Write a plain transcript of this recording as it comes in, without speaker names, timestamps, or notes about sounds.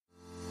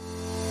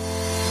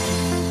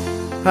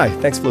Hi,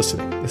 thanks for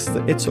listening. This is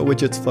the It's So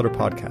Widgets Flutter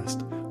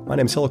podcast. My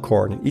name is Hill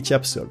Corn, and each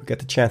episode we get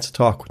the chance to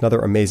talk with another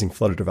amazing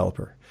Flutter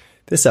developer.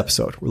 This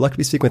episode, we're lucky to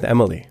be speaking with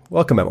Emily.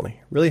 Welcome, Emily.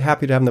 Really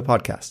happy to have you on the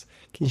podcast.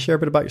 Can you share a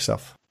bit about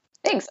yourself?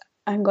 Thanks.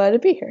 I'm glad to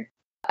be here.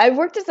 I've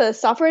worked as a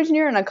software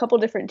engineer on a couple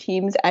different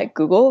teams at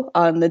Google,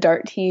 on the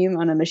Dart team,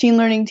 on a machine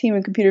learning team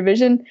in computer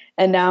vision,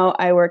 and now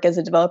I work as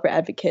a developer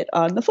advocate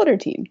on the Flutter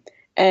team.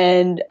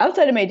 And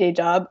outside of my day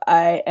job,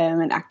 I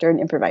am an actor and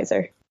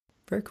improviser.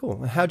 Very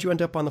cool. How'd you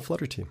end up on the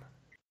Flutter team?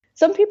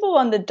 Some people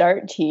on the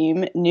Dart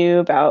team knew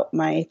about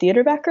my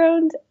theater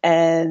background,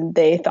 and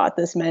they thought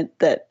this meant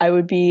that I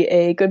would be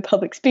a good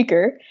public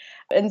speaker.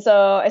 And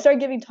so I started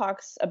giving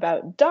talks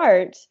about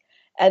Dart,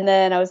 and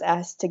then I was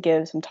asked to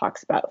give some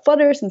talks about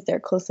Flutter since they're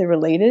closely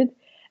related.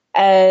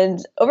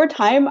 And over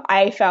time,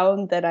 I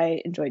found that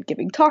I enjoyed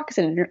giving talks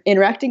and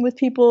interacting with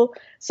people.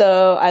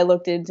 So I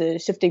looked into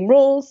shifting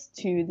roles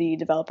to the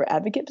developer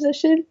advocate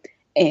position,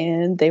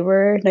 and they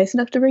were nice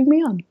enough to bring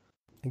me on.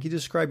 Can you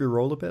describe your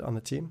role a bit on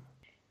the team?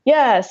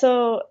 Yeah,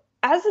 so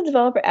as a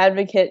developer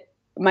advocate,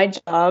 my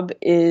job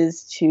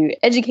is to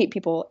educate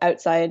people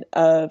outside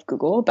of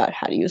Google about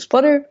how to use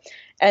Flutter,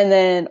 and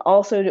then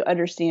also to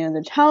understand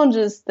the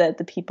challenges that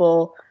the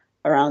people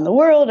around the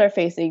world are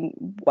facing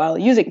while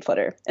using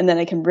Flutter. And then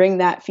I can bring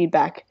that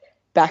feedback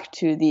back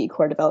to the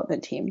core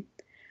development team.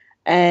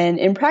 And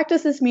in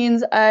practice, this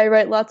means I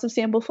write lots of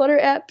sample Flutter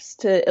apps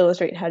to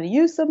illustrate how to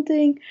use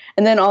something.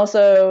 And then I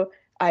also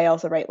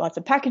write lots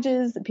of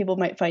packages that people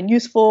might find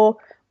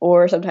useful,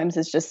 or sometimes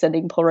it's just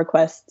sending pull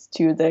requests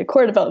to the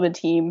core development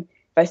team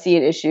if I see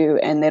an issue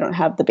and they don't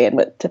have the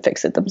bandwidth to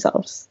fix it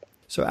themselves.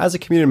 So as a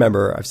community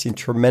member, I've seen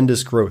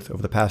tremendous growth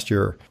over the past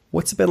year.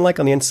 What's it been like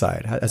on the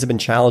inside? Has it been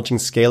challenging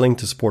scaling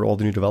to support all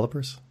the new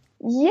developers?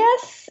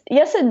 Yes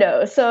and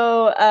no.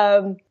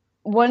 So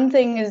one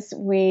thing is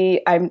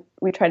we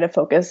try to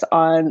focus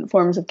on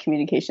forms of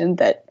communication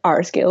that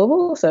are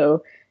scalable.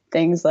 So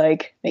things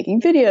like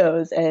making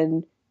videos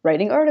and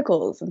writing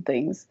articles and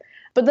things.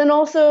 But then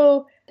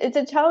also it's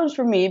a challenge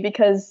for me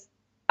because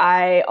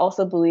I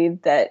also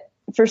believe that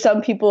for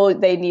some people,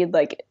 they need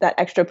like that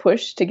extra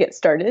push to get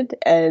started.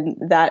 And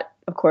that,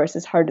 of course,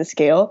 is hard to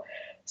scale.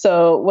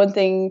 So one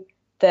thing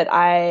that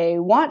I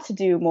want to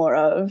do more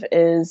of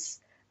is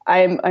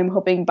I'm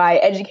hoping by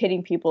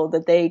educating people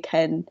that they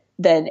can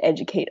then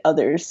educate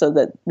others so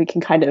that we can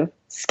kind of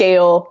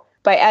scale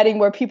by adding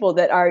more people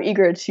that are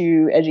eager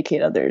to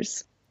educate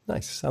others.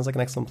 Nice. Sounds like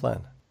an excellent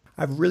plan.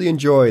 I've really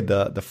enjoyed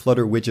the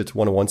Flutter Widgets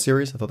 101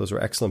 series. I thought those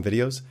were excellent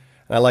videos.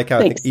 And I like how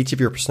Thanks. I think each of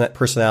your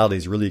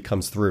personalities really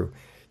comes through.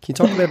 Can you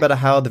talk a bit about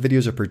how the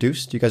videos are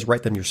produced? Do you guys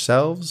write them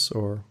yourselves,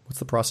 or what's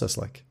the process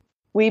like?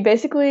 We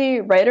basically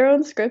write our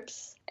own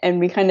scripts and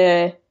we kind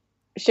of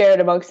share it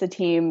amongst the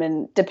team,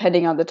 and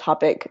depending on the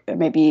topic,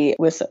 maybe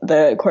with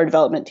the core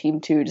development team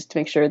too, just to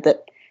make sure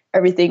that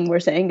everything we're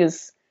saying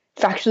is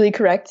factually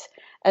correct.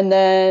 And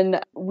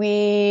then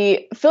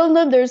we film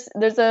them.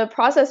 There's a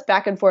process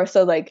back and forth.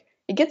 So like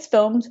it gets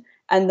filmed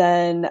and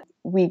then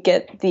we'll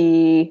get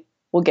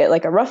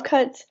like a rough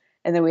cut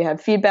and then we have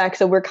feedback.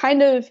 So we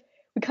kind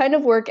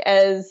of work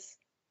as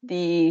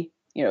the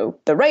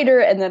writer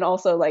and then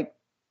also like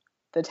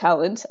the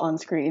talent on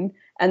screen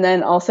and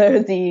then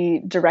also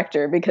the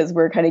director, because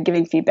we're kind of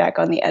giving feedback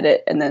on the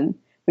edit and then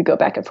we go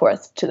back and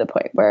forth to the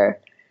point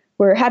where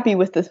we're happy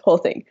with this whole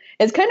thing.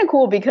 It's kind of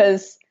cool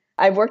because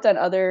I've worked on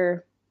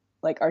other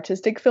like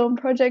artistic film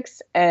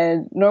projects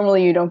and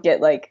normally you don't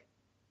get like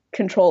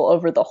control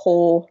over the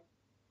whole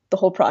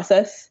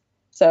process.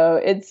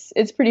 So it's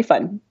pretty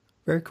fun.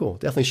 Very cool.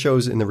 Definitely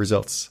shows in the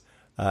results.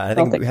 I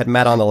think we had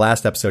Matt on the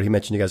last episode. He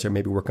mentioned you guys are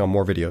maybe working on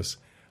more videos,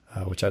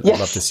 which I'd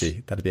love to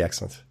see. That'd be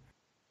excellent.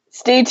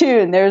 Stay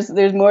tuned. There's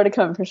more to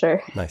come for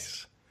sure.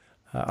 Nice.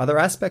 Are there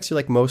aspects you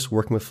like most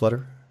working with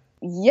Flutter?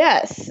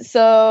 Yes.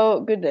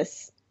 So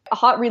goodness. A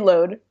hot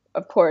reload,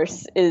 of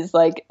course, is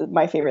like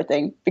my favorite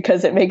thing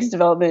because it makes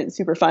development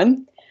super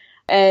fun.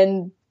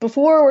 And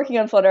before working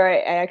on Flutter, I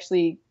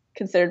actually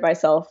considered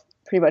myself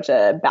pretty much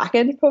a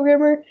backend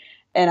programmer.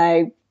 And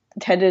I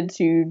tended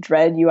to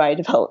dread UI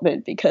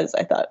development because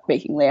I thought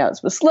making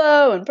layouts was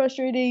slow and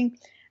frustrating,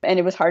 and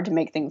it was hard to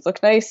make things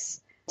look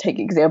nice. Take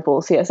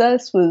example,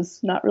 CSS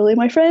was not really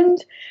my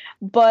friend.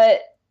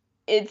 But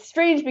it's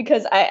strange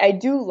because I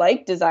do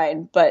like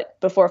design, but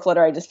before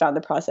Flutter, I just found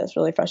the process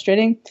really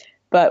frustrating.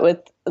 But with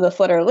the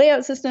Flutter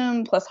layout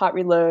system plus hot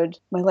reload,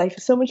 my life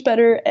is so much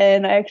better,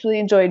 and I actually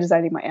enjoy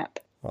designing my app.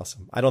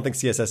 Awesome. I don't think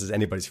CSS is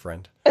anybody's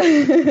friend. Are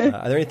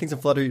there any things in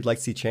Flutter you'd like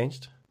to see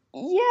changed?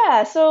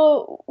 Yeah,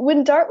 so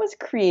when Dart was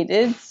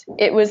created,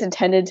 it was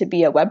intended to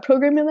be a web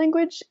programming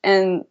language,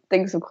 and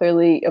things have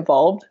clearly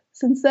evolved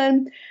since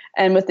then.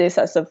 And with the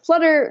success of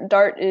Flutter,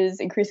 Dart is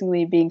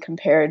increasingly being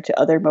compared to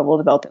other mobile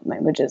development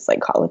languages like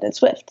Kotlin and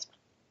Swift.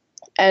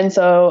 And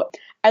so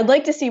I'd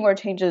like to see more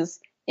changes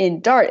in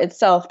Dart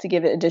itself to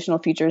give it additional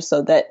features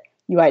so that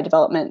UI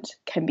development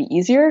can be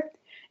easier.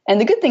 And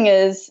the good thing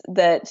is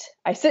that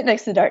I sit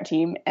next to the Dart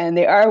team, and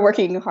they are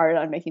working hard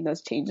on making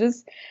those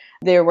changes.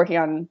 They're working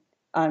on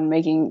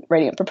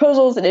writing up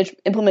proposals and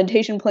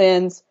implementation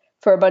plans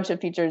for a bunch of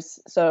features.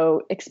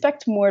 So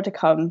expect more to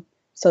come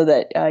so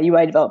that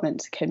UI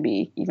development can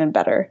be even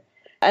better.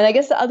 And I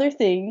guess the other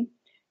thing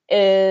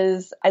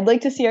is I'd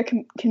like to see our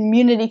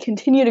community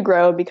continue to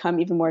grow and become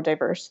even more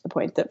diverse, to the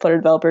point that Flutter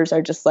developers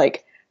are just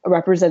like a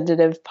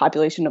representative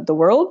population of the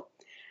world.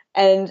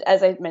 And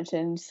as I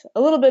mentioned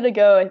a little bit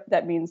ago,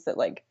 that means that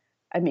like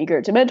I'm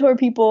eager to mentor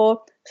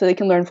people so they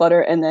can learn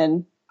Flutter and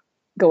then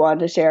go on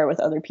to share with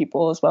other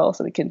people as well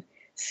so we can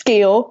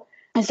scale.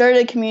 I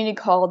started a community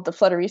called the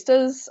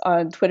Flutteristas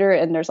on Twitter,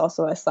 and there's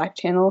also a Slack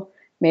channel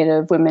made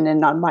of women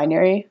and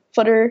non-binary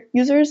Flutter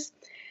users.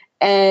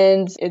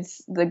 And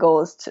the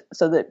goal is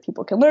so that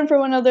people can learn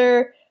from one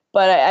another.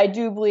 But I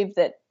do believe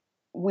that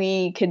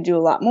we can do a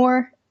lot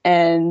more.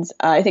 And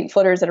I think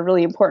Flutter is at a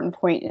really important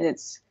point in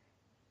its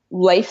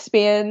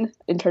lifespan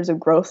in terms of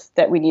growth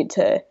that we need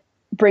to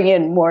bring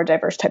in more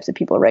diverse types of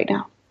people right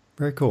now.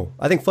 Very cool.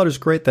 I think Flutter's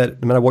great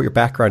that no matter what your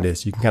background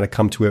is, you can kind of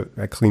come to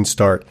a clean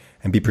start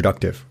and be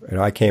productive. You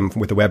know, I came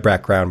with a web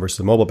background versus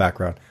a mobile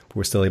background, but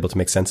we're still able to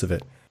make sense of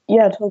it.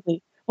 Yeah,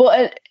 totally.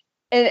 Well,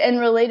 and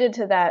related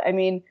to that, I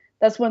mean,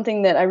 that's one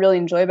thing that I really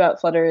enjoy about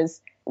Flutter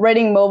is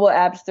writing mobile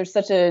apps. There's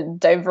such a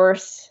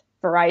diverse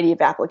variety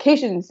of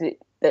applications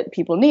that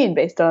people need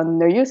based on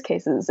their use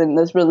cases. And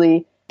this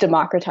really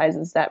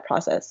democratizes that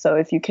process. So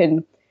if you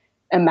can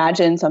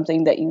imagine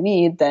something that you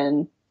need,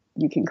 then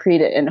you can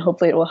create it. And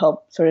hopefully it will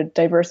help sort of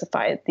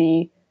diversify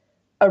the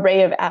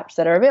array of apps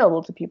that are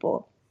available to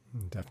people.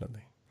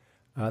 Definitely.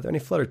 Are there any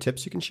Flutter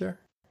tips you can share?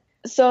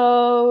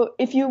 So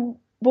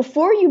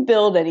before you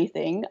build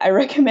anything, I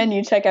recommend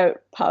you check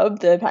out Pub,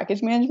 the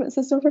package management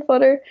system for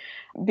Flutter,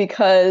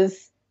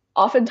 because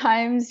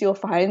oftentimes you'll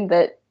find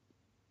that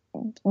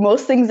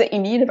most things that you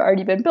need have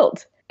already been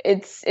built.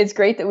 It's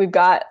great that we've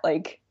got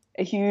like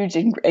a huge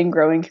and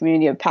growing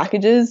community of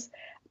packages.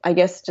 I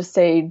guess just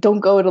say, don't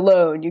go it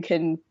alone. You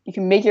can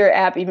make your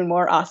app even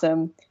more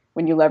awesome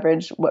when you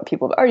leverage what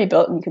people have already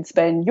built, and you can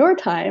spend your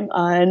time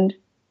on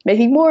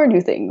making more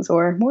new things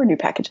or more new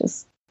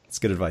packages. That's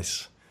good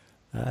advice.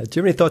 Do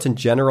you have any thoughts in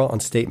general on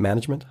state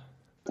management?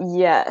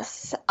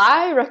 Yes.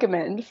 I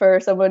recommend for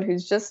someone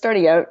who's just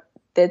starting out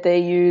that they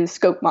use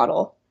Scope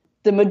Model.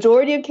 The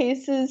majority of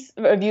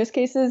use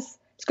cases,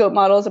 Scope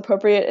Model is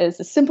appropriate. It's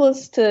the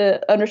simplest to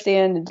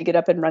understand and to get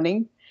up and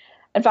running.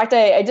 In fact,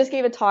 I just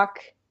gave a talk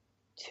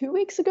 2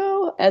 weeks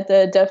ago at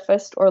the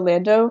DevFest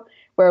Orlando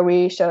where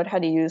we showed how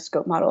to use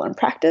Scope Model in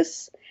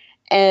practice.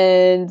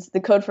 And the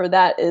code for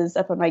that is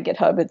up on my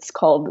GitHub. It's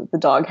called The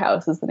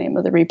Doghouse is the name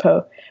of the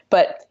repo.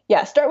 But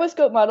yeah, start with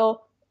Scope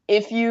Model.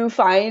 If you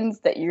find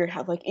that you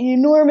have like an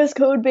enormous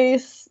code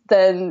base,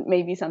 then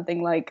maybe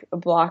something like a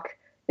block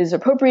is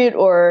appropriate.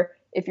 Or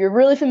if you're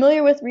really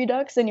familiar with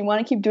Redux and you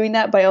want to keep doing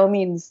that, by all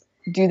means,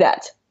 do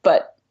that.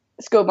 But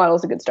Scope Model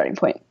is a good starting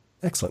point.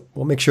 Excellent.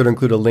 We'll make sure to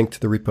include a link to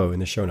the repo in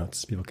the show notes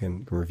so people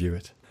can review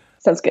it.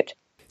 Sounds good.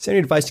 Is there any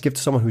advice to give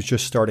to someone who's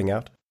just starting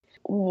out?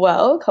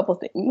 Well, a couple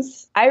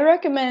things. I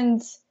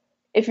recommend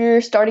if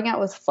you're starting out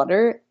with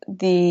Flutter,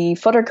 the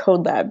Flutter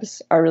Code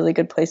Labs are a really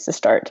good place to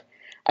start.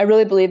 I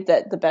really believe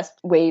that the best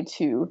way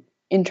to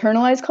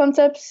internalize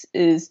concepts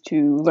is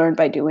to learn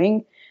by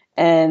doing.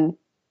 And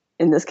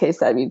in this case,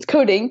 that means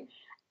coding.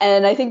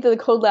 And I think that the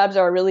Code Labs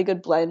are a really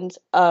good blend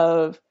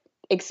of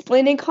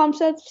explaining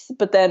concepts,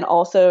 but then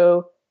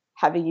also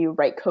having you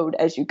write code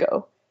as you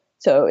go.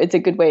 So it's a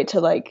good way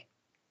to like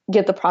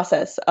get the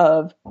process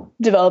of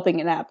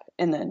developing an app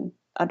and then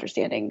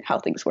understanding how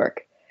things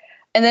work.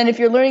 And then if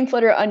you're learning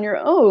Flutter on your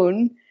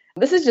own,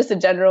 this is just a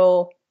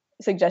general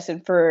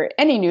suggestion for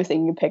any new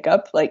thing you pick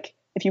up. Like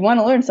if you want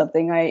to learn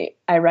something,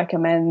 I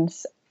recommend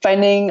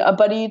finding a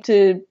buddy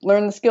to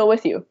learn the skill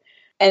with you.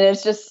 And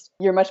it's just,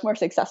 you're much more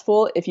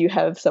successful if you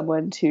have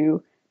someone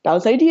to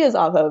bounce ideas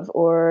off of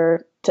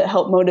or to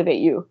help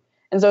motivate you.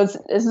 And so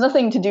it's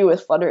nothing to do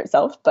with Flutter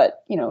itself,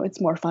 but it's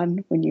more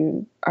fun when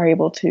you are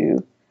able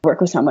to work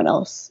with someone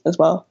else as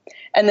well.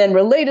 And then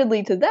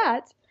relatedly to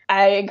that,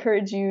 I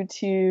encourage you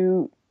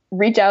to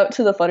reach out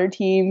to the Flutter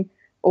team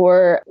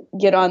or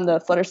get on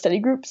the Flutter Study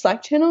Group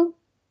Slack channel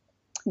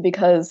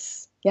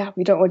because,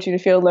 we don't want you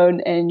to feel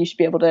alone and you should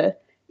be able to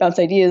bounce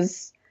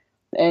ideas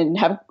and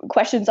have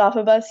questions off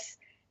of us.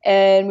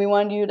 And we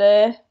want you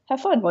to have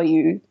fun while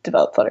you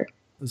develop Flutter.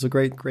 Those are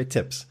great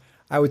tips.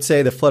 I would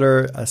say the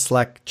Flutter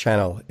Slack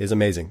channel is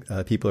amazing.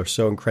 People are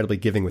so incredibly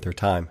giving with their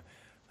time.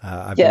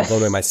 I've been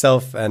blown away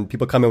myself, and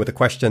people come in with a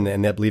question and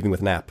end up leaving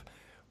with an app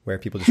where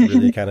people just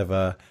really kind of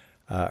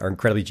are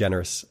incredibly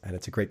generous, and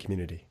it's a great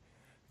community.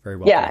 Very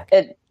well. Yeah,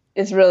 it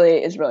is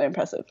really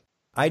impressive.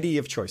 IDE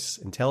of choice,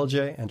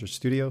 IntelliJ, Android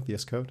Studio,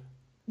 VS Code?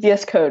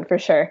 VS Code, for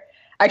sure.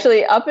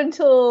 Actually, up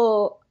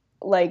until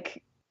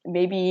like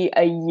maybe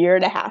a year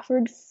and a half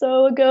or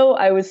so ago,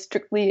 I was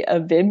strictly a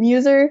Vim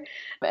user.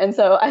 And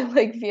so I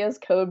like VS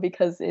Code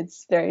because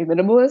it's very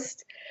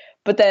minimalist.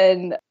 But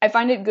then I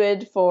find it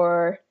good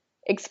for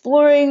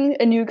exploring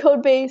a new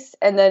code base.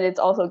 And then it's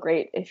also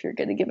great if you're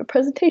going to give a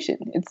presentation.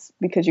 It's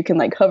because you can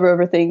like hover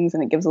over things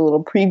and it gives a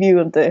little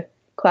preview of the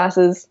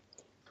classes.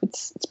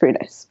 It's pretty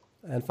nice.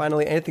 And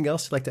finally, anything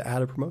else you'd like to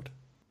add or promote?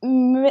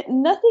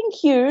 Nothing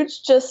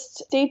huge.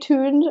 Just stay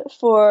tuned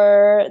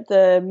for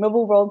the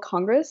Mobile World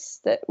Congress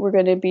that we're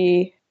going to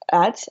be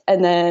at,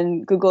 and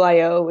then Google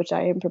I/O, which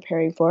I am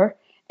preparing for.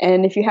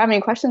 And if you have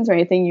any questions or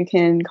anything, you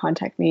can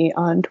contact me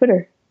on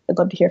Twitter. I'd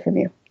love to hear from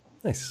you.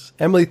 Nice.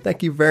 Emily,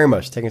 thank you very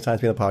much for taking the time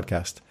to be on the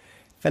podcast.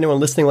 If anyone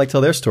listening would like to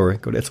tell their story,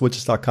 go to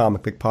itswidgets.com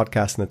and click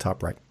podcast in the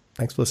top right.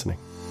 Thanks for listening.